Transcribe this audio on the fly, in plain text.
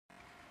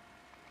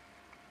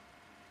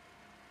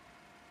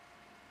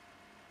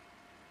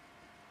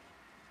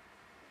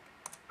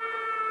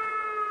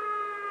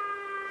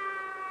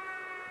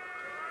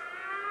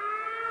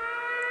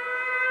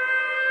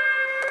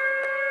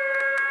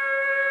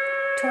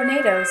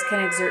Tornadoes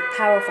can exert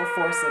powerful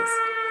forces.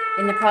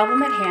 In the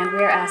problem at hand,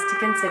 we are asked to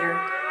consider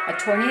a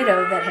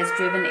tornado that has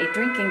driven a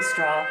drinking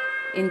straw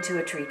into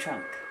a tree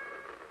trunk.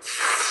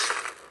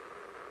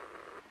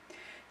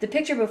 The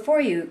picture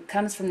before you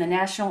comes from the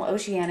National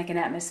Oceanic and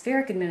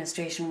Atmospheric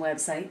Administration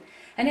website,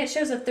 and it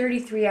shows a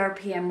 33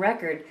 RPM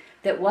record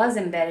that was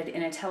embedded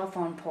in a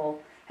telephone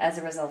pole as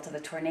a result of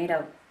a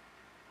tornado.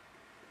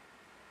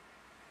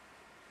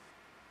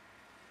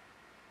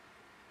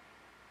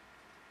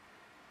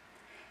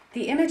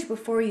 The image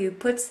before you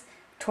puts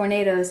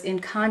tornadoes in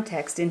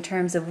context in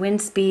terms of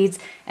wind speeds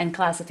and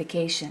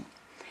classification.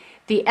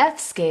 The F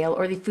scale,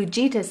 or the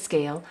Fujita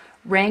scale,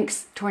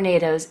 ranks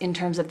tornadoes in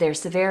terms of their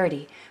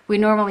severity. We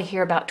normally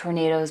hear about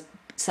tornadoes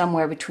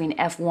somewhere between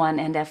F1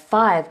 and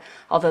F5,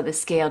 although the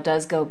scale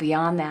does go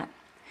beyond that.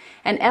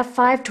 An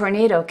F5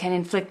 tornado can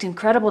inflict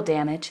incredible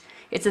damage.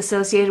 It's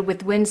associated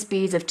with wind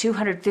speeds of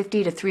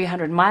 250 to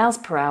 300 miles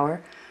per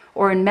hour,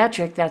 or in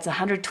metric, that's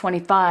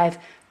 125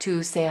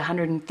 to, say,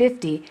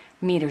 150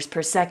 meters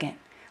per second.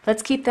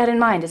 Let's keep that in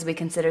mind as we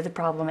consider the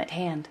problem at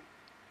hand.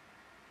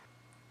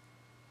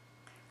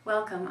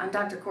 Welcome, I'm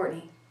Dr.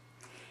 Courtney.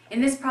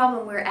 In this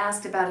problem, we're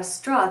asked about a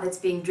straw that's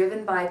being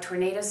driven by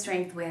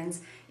tornado-strength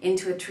winds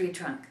into a tree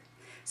trunk.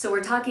 So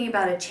we're talking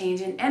about a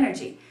change in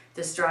energy.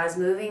 The straw is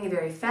moving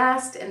very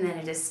fast and then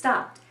it is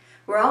stopped.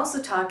 We're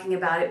also talking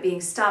about it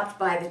being stopped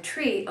by the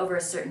tree over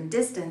a certain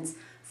distance.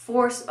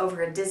 Force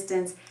over a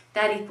distance,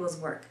 that equals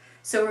work.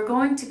 So we're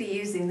going to be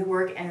using the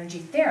work energy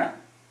theorem.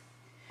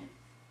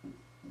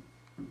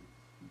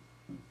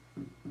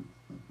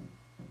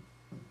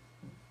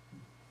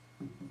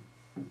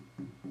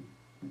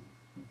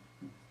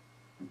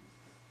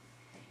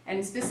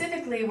 And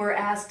specifically, we're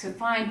asked to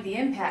find the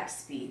impact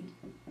speed.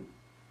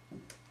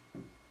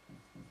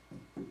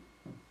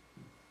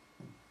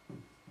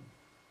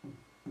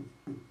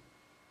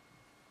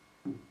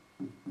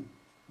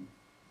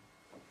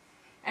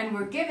 And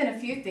we're given a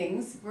few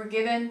things. We're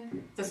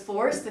given the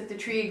force that the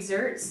tree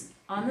exerts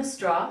on the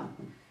straw.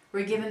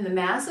 We're given the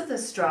mass of the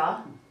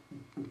straw.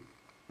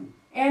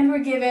 And we're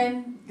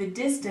given the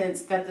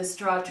distance that the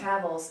straw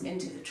travels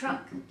into the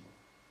trunk.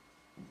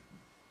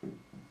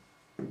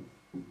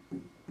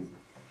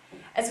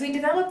 As we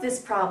develop this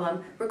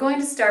problem, we're going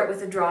to start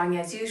with a drawing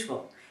as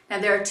usual. Now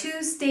there are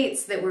two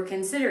states that we're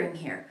considering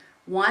here.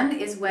 One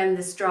is when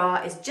the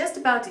straw is just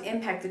about to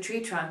impact the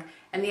tree trunk,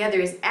 and the other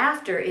is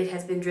after it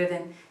has been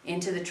driven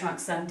into the trunk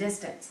some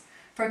distance.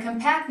 For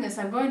compactness,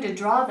 I'm going to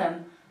draw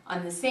them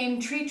on the same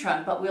tree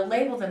trunk, but we'll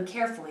label them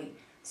carefully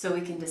so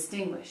we can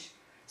distinguish.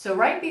 So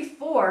right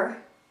before,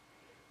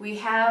 we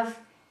have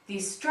the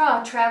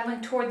straw traveling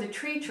toward the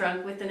tree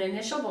trunk with an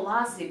initial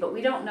velocity, but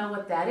we don't know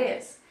what that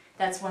is.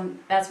 That's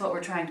what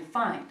we're trying to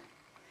find.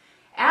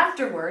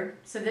 Afterward,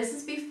 so this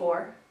is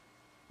before.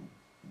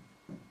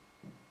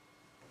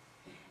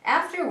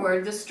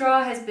 Afterward, the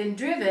straw has been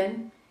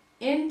driven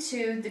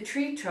into the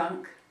tree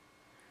trunk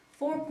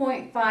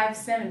 4.5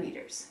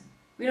 centimeters.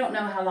 We don't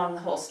know how long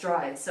the whole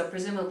straw is, so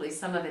presumably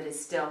some of it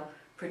is still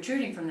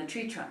protruding from the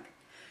tree trunk.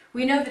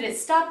 We know that it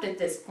stopped at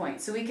this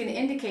point, so we can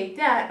indicate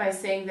that by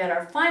saying that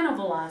our final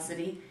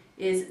velocity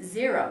is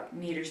 0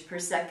 meters per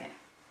second.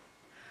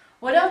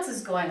 What else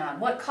is going on?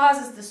 What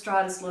causes the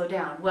straw to slow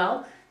down?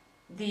 Well,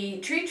 the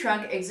tree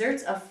trunk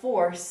exerts a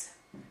force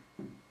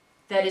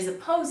that is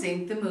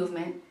opposing the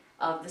movement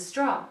of the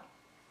straw.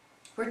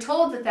 We're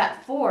told that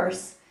that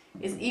force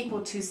is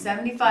equal to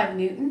 75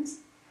 newtons.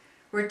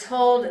 We're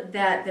told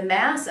that the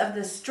mass of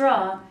the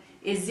straw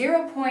is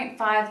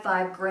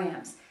 0.55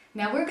 grams.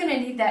 Now we're going to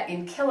need that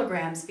in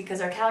kilograms because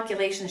our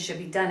calculations should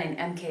be done in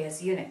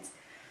MKS units.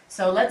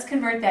 So let's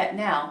convert that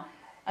now.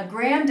 A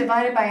gram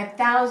divided by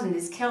 1,000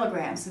 is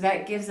kilograms, so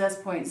that gives us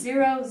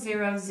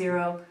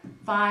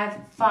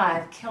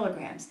 0.00055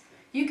 kilograms.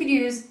 You could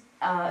use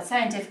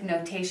scientific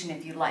notation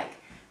if you like,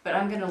 but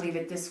I'm going to leave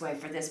it this way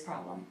for this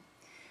problem.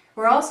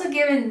 We're also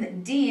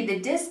given D, the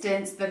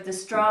distance that the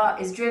straw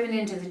is driven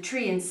into the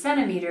tree in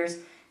centimeters.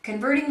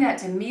 Converting that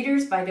to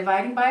meters by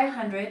dividing by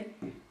 100,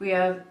 we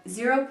have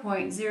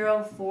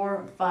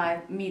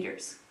 0.045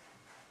 meters.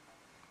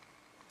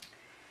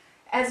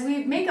 As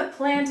we make a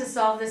plan to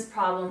solve this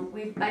problem,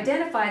 we've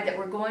identified that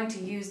we're going to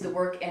use the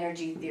work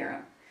energy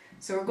theorem.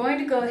 So we're going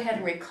to go ahead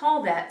and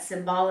recall that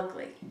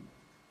symbolically.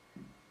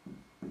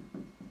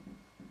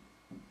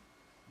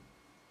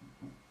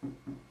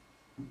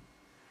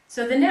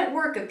 So the net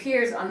work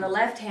appears on the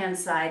left-hand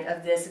side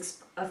of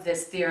this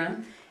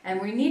theorem, and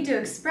we need to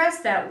express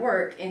that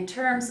work in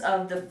terms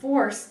of the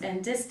force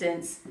and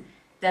distance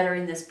that are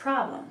in this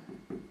problem.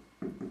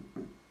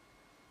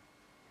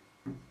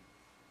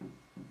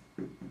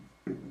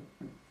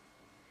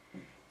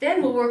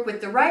 Then we'll work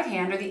with the right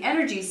hand, or the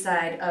energy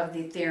side of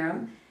the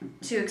theorem,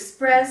 to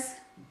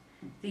express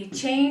the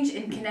change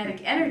in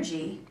kinetic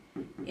energy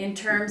in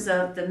terms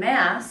of the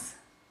mass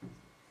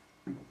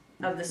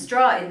of the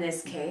straw in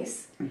this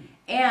case,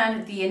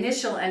 and the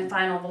initial and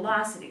final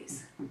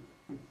velocities.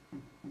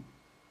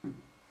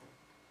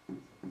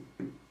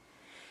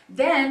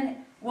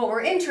 Then what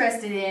we're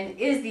interested in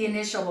is the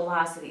initial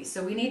velocity.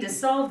 So we need to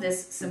solve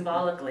this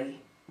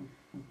symbolically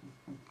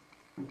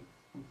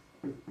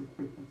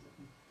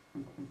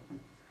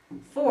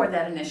for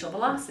that initial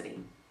velocity.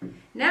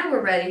 Now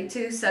we're ready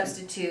to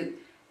substitute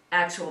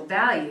actual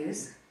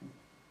values,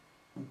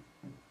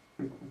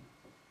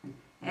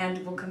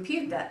 and we'll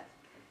compute that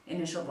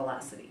initial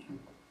velocity.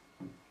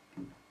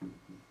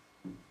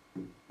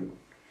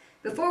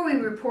 Before we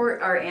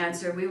report our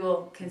answer, we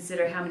will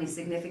consider how many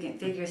significant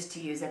figures to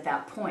use at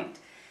that point.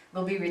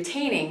 We'll be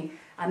retaining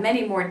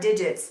many more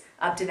digits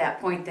up to that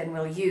point than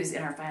we'll use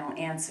in our final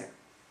answer.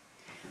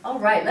 All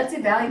right, let's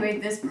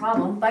evaluate this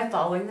problem by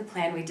following the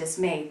plan we just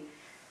made.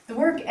 The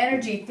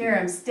work-energy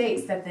theorem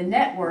states that the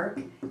net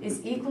work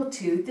is equal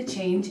to the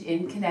change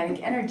in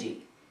kinetic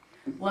energy.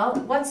 Well,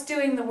 what's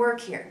doing the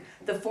work here?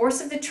 The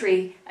force of the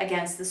tree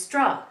against the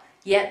straw,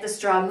 yet the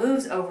straw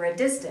moves over a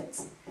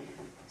distance.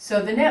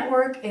 So the net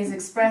work is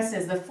expressed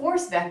as the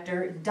force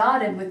vector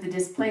dotted with the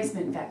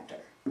displacement vector.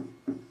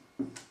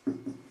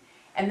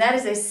 And that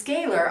is a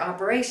scalar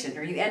operation,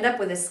 or you end up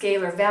with a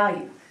scalar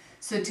value.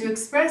 So to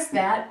express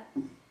that,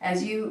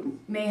 as you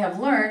may have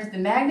learned, the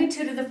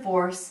magnitude of the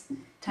force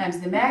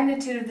times the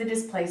magnitude of the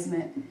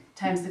displacement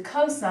times the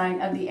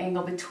cosine of the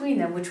angle between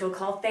them, which we'll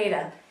call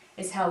theta,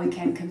 is how we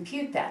can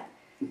compute that.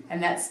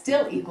 And that's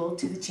still equal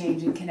to the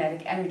change in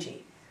kinetic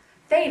energy.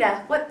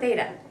 Theta, what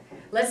theta?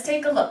 Let's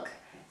take a look.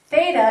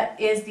 Theta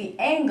is the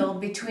angle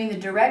between the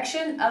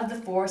direction of the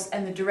force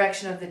and the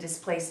direction of the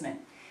displacement.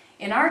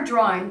 In our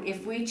drawing,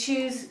 if we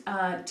choose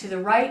to the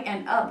right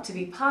and up to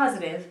be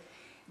positive,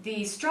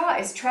 the straw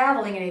is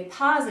traveling in a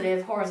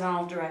positive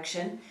horizontal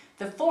direction.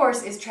 The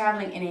force is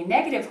traveling in a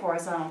negative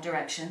horizontal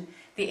direction.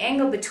 The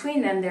angle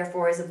between them,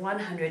 therefore, is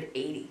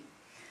 180.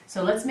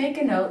 So let's make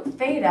a note.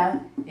 Theta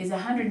is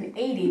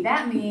 180.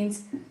 That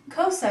means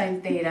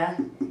cosine theta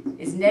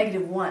is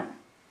 -1.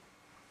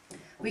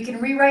 We can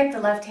rewrite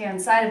the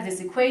left-hand side of this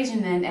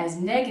equation then as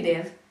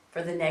negative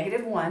for the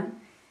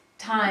 -1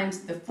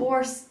 times the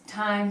force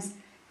times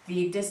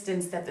the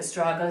distance that the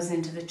straw goes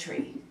into the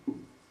tree.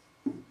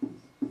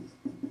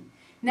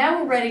 Now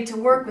we're ready to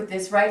work with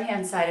this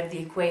right-hand side of the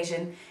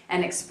equation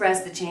and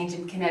express the change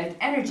in kinetic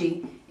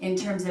energy in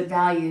terms of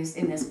values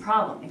in this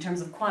problem, in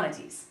terms of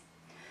quantities.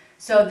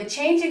 So the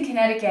change in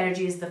kinetic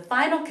energy is the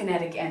final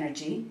kinetic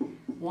energy,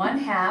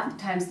 1/2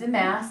 times the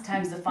mass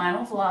times the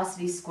final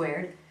velocity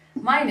squared,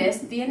 minus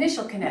the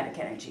initial kinetic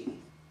energy.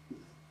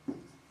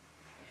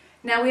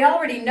 Now we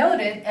already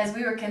noted as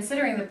we were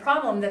considering the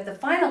problem that the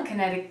final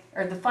kinetic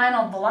or the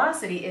final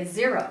velocity is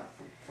 0.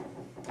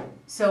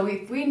 So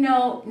if we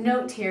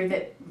note here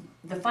that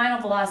the final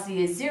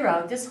velocity is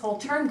 0, this whole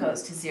term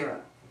goes to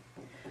 0.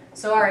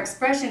 So our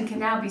expression can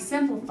now be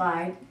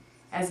simplified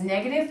as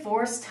negative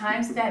force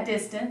times that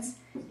distance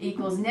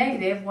equals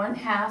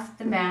 -1/2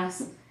 the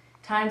mass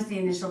times the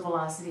initial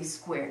velocity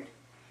squared.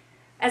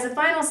 As a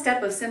final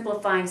step of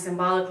simplifying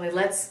symbolically,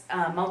 let's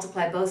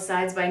multiply both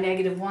sides by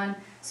 -1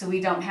 so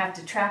we don't have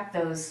to track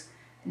those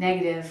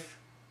negative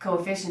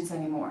coefficients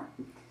anymore.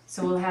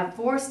 So we'll have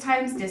force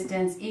times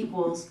distance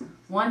equals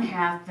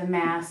 1/2 the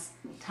mass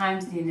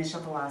times the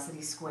initial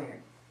velocity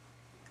squared.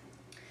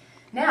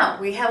 Now,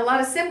 we have a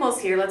lot of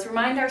symbols here. Let's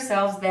remind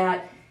ourselves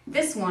that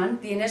this one,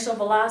 the initial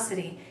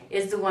velocity,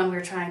 is the one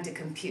we're trying to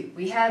compute.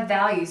 We have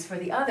values for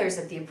the others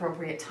at the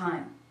appropriate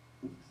time.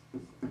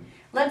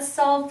 Let's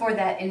solve for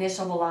that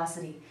initial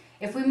velocity.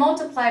 If we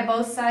multiply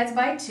both sides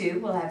by 2,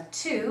 we'll have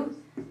 2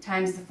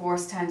 times the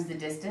force times the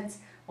distance.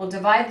 We'll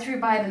divide through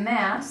by the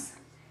mass.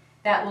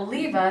 That will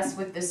leave us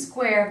with the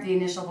square of the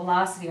initial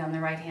velocity on the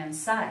right-hand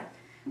side.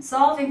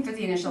 Solving for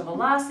the initial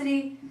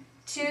velocity,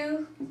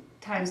 2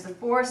 times the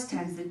force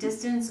times the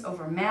distance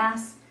over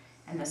mass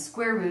and the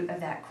square root of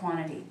that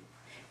quantity.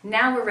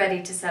 Now we're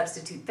ready to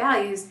substitute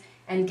values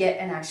and get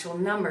an actual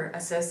number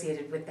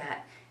associated with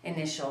that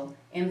initial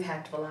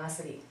impact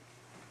velocity.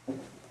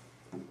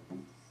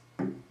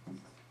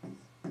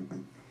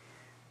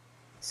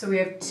 So we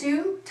have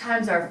 2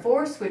 times our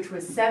force, which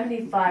was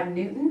 75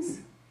 newtons,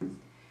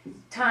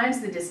 times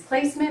the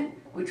displacement,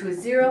 which was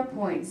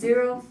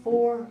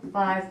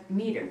 0.045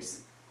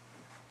 meters.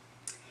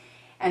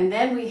 And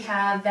then we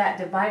have that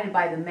divided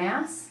by the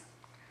mass,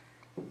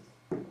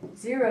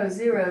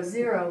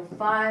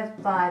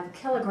 0.00055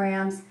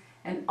 kilograms,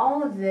 and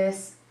all of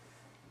this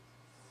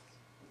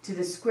to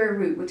the square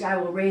root, which I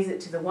will raise it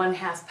to the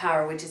 1/2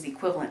 power, which is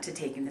equivalent to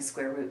taking the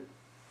square root.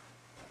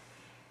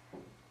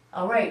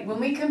 All right, when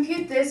we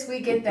compute this, we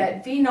get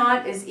that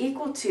V0 is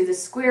equal to the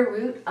square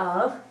root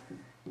of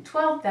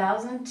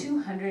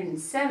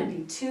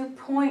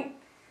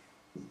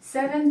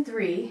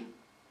 12,272.73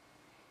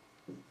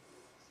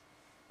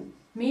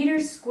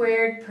 meters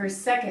squared per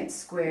second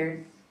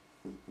squared,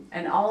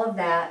 and all of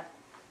that,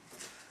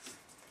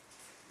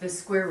 the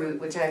square root,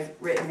 which I've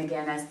written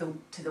again as to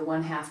the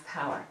 1/2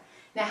 power.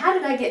 Now, how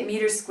did I get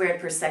meters squared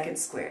per second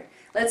squared?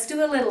 Let's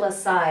do a little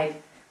aside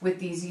with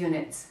these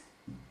units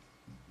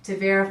to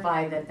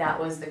verify that that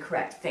was the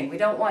correct thing. We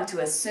don't want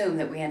to assume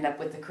that we end up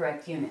with the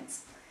correct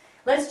units.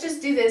 Let's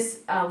just do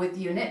this with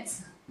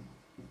units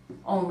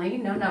only,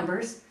 no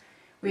numbers.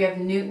 We have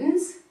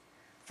newtons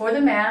for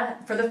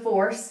the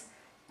force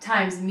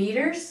times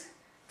meters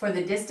for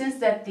the distance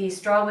that the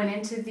straw went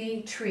into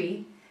the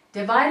tree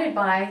divided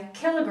by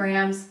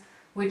kilograms,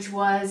 which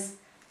was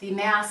the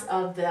mass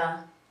of the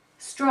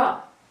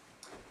straw.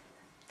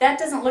 That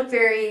doesn't look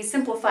very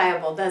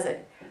simplifiable, does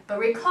it? But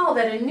recall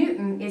that a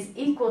newton is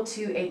equal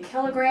to a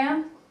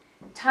kilogram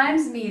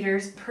times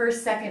meters per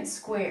second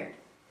squared.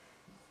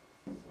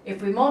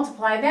 If we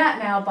multiply that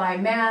now by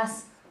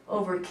mass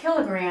over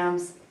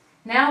kilograms,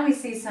 now we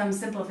see some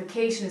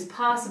simplification is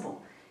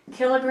possible.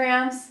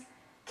 Kilograms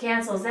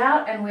cancels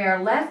out and we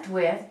are left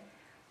with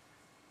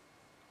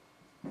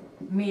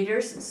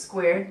meters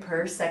squared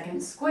per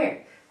second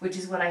squared, which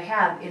is what I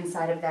have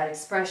inside of that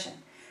expression.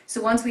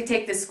 So once we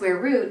take the square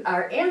root,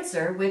 our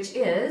answer, which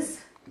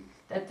is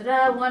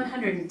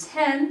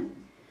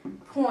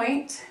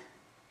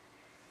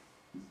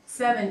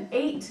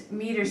 110.78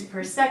 meters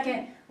per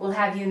second, will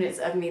have units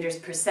of meters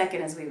per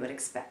second as we would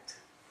expect.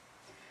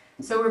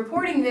 So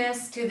reporting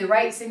this to the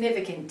right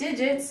significant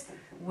digits,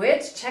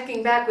 which,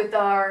 checking back with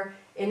our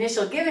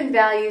initial given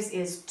values,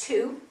 is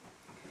 2,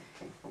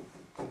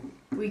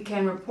 we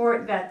can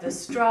report that the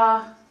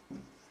straw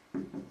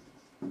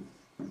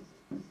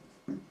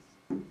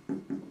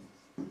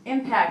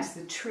impacts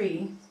the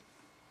tree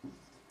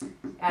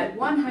at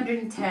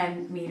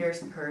 110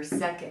 meters per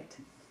second.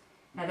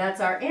 Now that's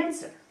our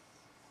answer.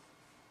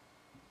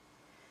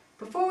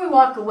 Before we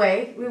walk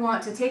away, we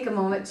want to take a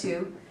moment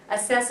to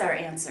assess our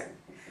answer.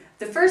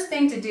 The first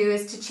thing to do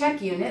is to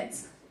check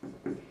units,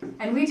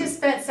 and we just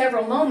spent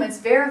several moments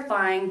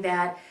verifying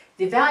that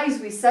the values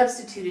we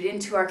substituted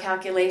into our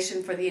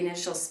calculation for the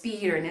initial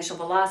speed or initial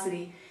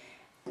velocity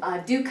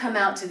do come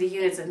out to the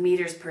units of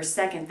meters per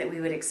second that we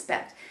would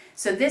expect.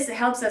 So this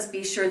helps us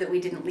be sure that we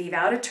didn't leave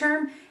out a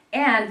term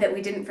and that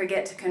we didn't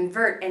forget to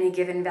convert any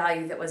given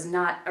value that was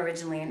not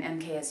originally in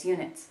MKS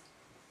units.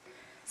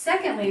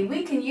 Secondly,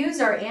 we can use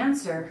our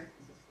answer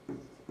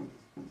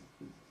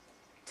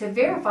to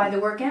verify the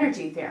work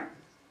energy theorem.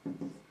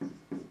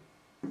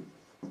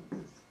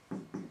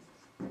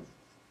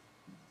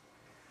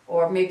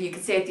 Or maybe you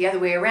could say it the other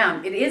way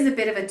around. It is a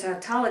bit of a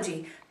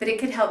tautology, but it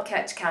could help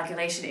catch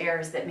calculation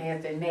errors that may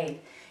have been made.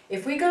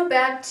 If we go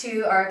back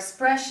to our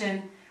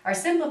expression, our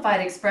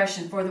simplified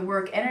expression for the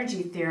work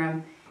energy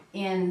theorem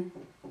in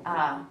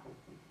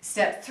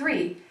step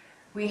 3,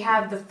 we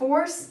have the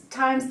force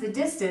times the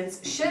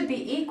distance should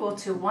be equal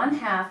to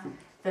 1/2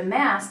 the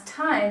mass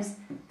times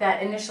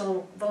that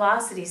initial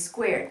velocity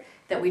squared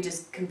that we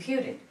just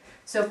computed.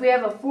 So if we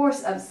have a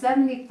force of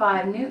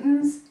 75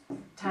 newtons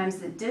times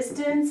the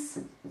distance,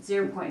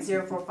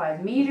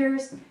 0.045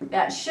 meters,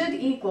 that should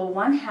equal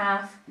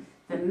 1/2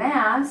 the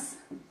mass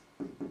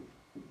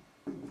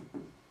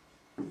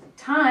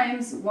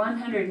times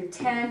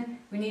 110.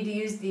 We need to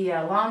use the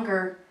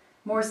longer,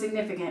 more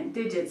significant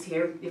digits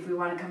here if we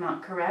want to come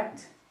out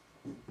correct.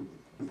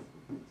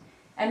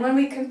 And when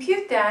we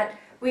compute that,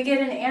 we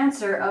get an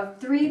answer of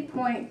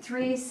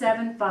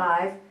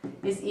 3.375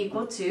 is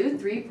equal to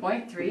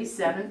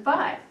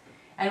 3.375.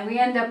 And we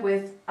end up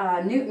with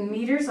Newton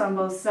meters on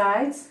both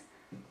sides.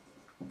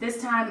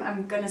 This time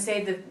I'm going to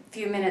save the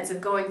few minutes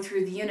of going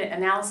through the unit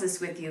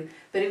analysis with you,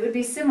 but it would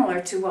be similar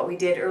to what we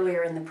did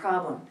earlier in the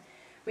problem.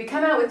 We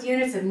come out with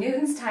units of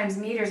newtons times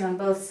meters on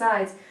both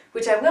sides,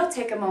 which I will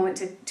take a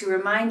moment to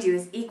remind you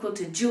is equal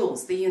to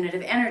joules, the unit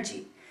of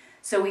energy.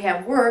 So we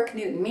have work,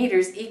 Newton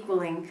meters,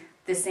 equaling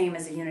the same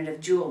as a unit of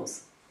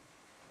joules.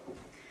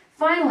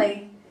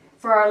 Finally,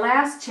 for our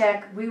last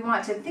check, we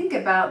want to think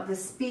about the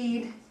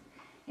speed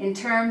in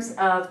terms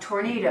of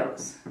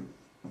tornadoes.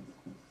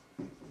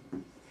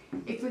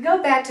 If we go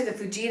back to the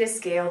Fujita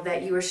scale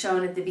that you were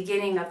shown at the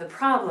beginning of the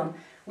problem,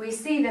 we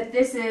see that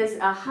this is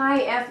a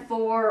high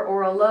F4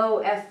 or a low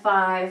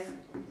F5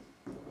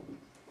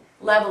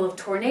 level of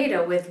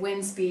tornado with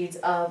wind speeds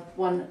of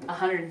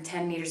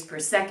 110 meters per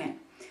second.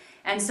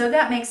 And so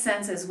that makes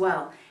sense as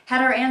well.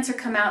 Had our answer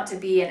come out to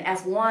be an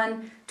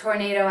F1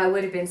 tornado, I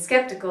would have been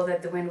skeptical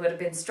that the wind would have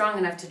been strong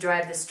enough to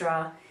drive the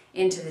straw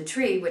into the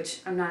tree,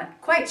 which I'm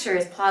not quite sure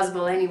is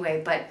plausible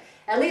anyway, but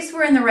at least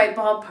we're in the right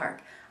ballpark.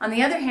 On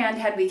the other hand,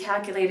 had we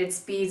calculated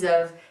speeds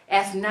of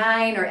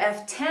F9 or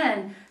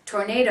F10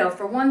 tornado,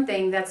 for one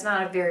thing, that's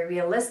not very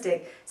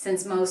realistic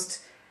since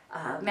most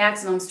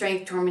maximum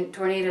strength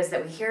tornadoes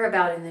that we hear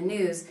about in the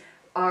news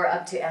are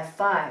up to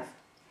F5.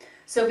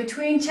 So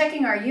between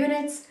checking our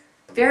units,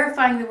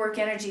 verifying the work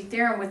energy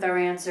theorem with our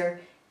answer,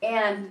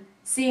 and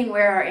seeing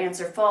where our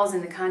answer falls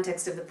in the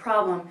context of the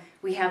problem,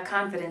 we have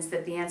confidence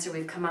that the answer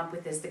we've come up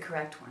with is the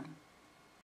correct one.